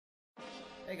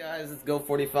Hey guys, it's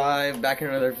Go45 back in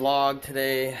another vlog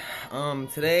today.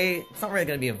 Today it's not really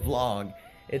gonna be a vlog.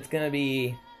 It's gonna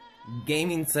be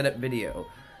gaming setup video.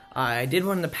 I did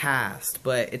one in the past,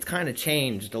 but it's kind of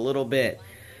changed a little bit.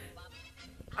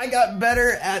 I got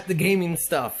better at the gaming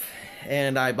stuff,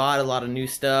 and I bought a lot of new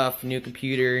stuff, new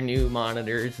computer, new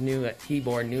monitors, new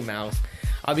keyboard, new mouse.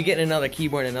 I'll be getting another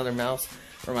keyboard and another mouse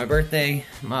for my birthday.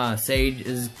 My Sage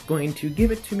is going to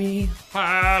give it to me.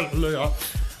 Hallelujah.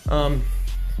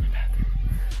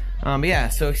 But yeah,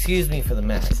 so excuse me for the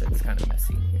mess. It's kind of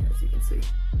messy in here, as you can see.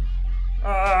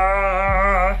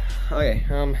 Okay,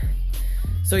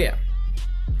 so yeah.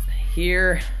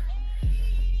 Here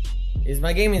is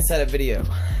my gaming setup video.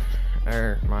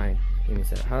 Or my gaming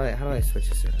setup. How do I switch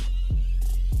this around?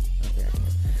 Okay.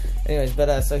 Anyways,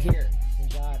 but so here we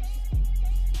got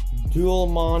dual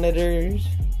monitors.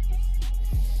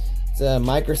 It's a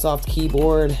Microsoft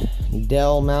keyboard,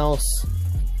 Dell mouse,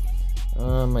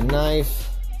 my knife,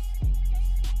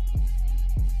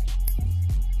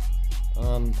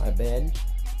 my bed,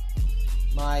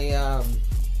 my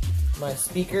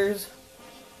speakers,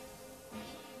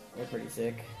 they're pretty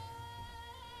sick,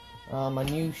 my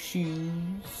new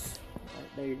shoes, right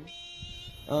there.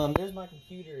 There's my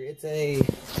computer. It's a,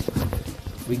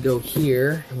 we go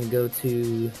here and we go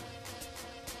to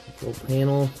control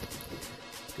panel,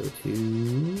 go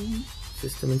to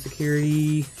system and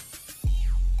security,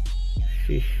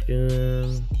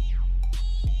 system.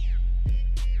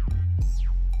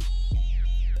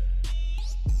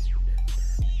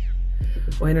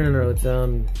 Wait, no, it's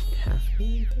task.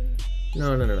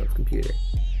 No, it's computer.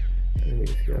 Let me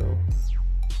just go.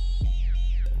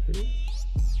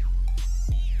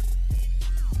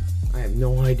 I have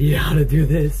no idea how to do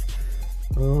this.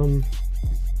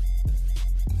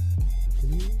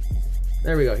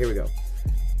 There we go. Here we go.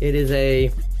 It is a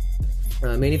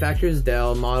manufacturer's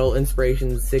Dell model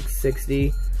Inspiration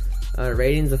 660.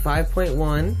 Ratings of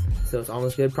 5.1, so it's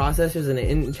almost good. Processors an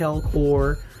Intel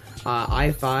Core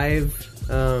i5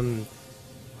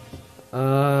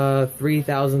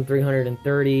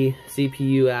 3330,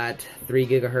 CPU at 3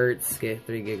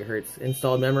 gigahertz,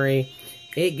 installed memory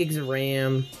 8 gigs of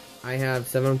RAM. I have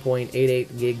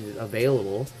 7.88 gigs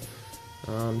available.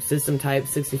 System type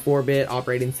 64-bit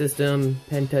operating system,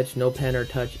 pen touch, no pen or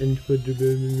touch input.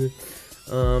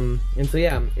 And so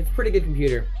yeah, it's a pretty good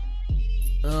computer.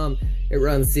 It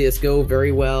runs CSGO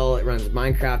very well, it runs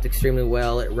Minecraft extremely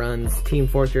well, it runs Team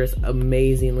Fortress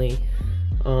amazingly.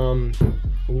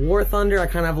 War Thunder I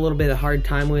kind of have a little bit of a hard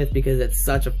time with because it's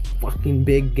such a fucking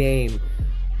big game.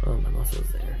 My muscles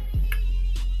there.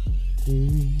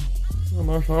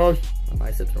 My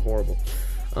biceps are horrible.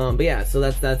 But yeah, so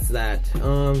that's that.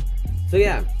 So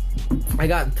yeah, I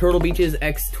got Turtle Beach's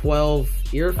X12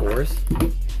 Ear Force.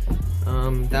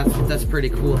 That's pretty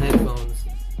cool headphones.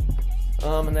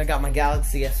 And I got my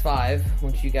Galaxy S5,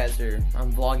 which you guys are,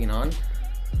 I'm vlogging on.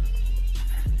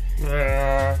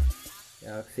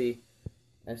 Galaxy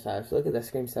S5. So look at that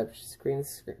screen. Can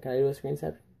I do a screen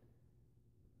snap?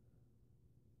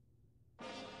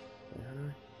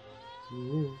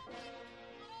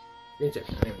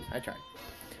 Anyways, I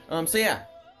tried. So yeah,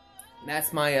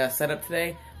 that's my setup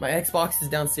today. My Xbox is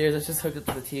downstairs. It's just hooked up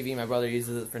to the TV. My brother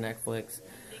uses it for Netflix.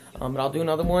 But I'll do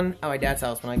another one at my dad's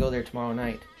house when I go there tomorrow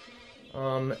night.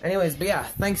 Anyways, but yeah,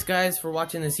 thanks guys for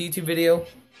watching this YouTube video.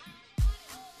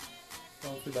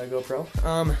 Sponsored by GoPro.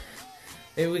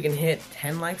 Maybe we can hit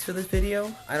 10 likes for this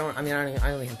video. I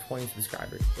only have 20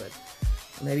 subscribers, but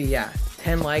maybe, yeah,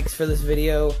 10 likes for this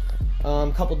video.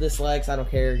 Couple dislikes, I don't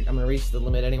care. I'm gonna reach the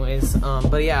limit anyways.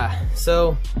 But yeah,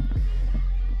 so,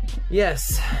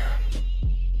 yes.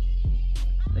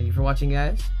 Thank you for watching,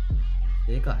 guys.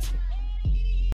 Stay classy.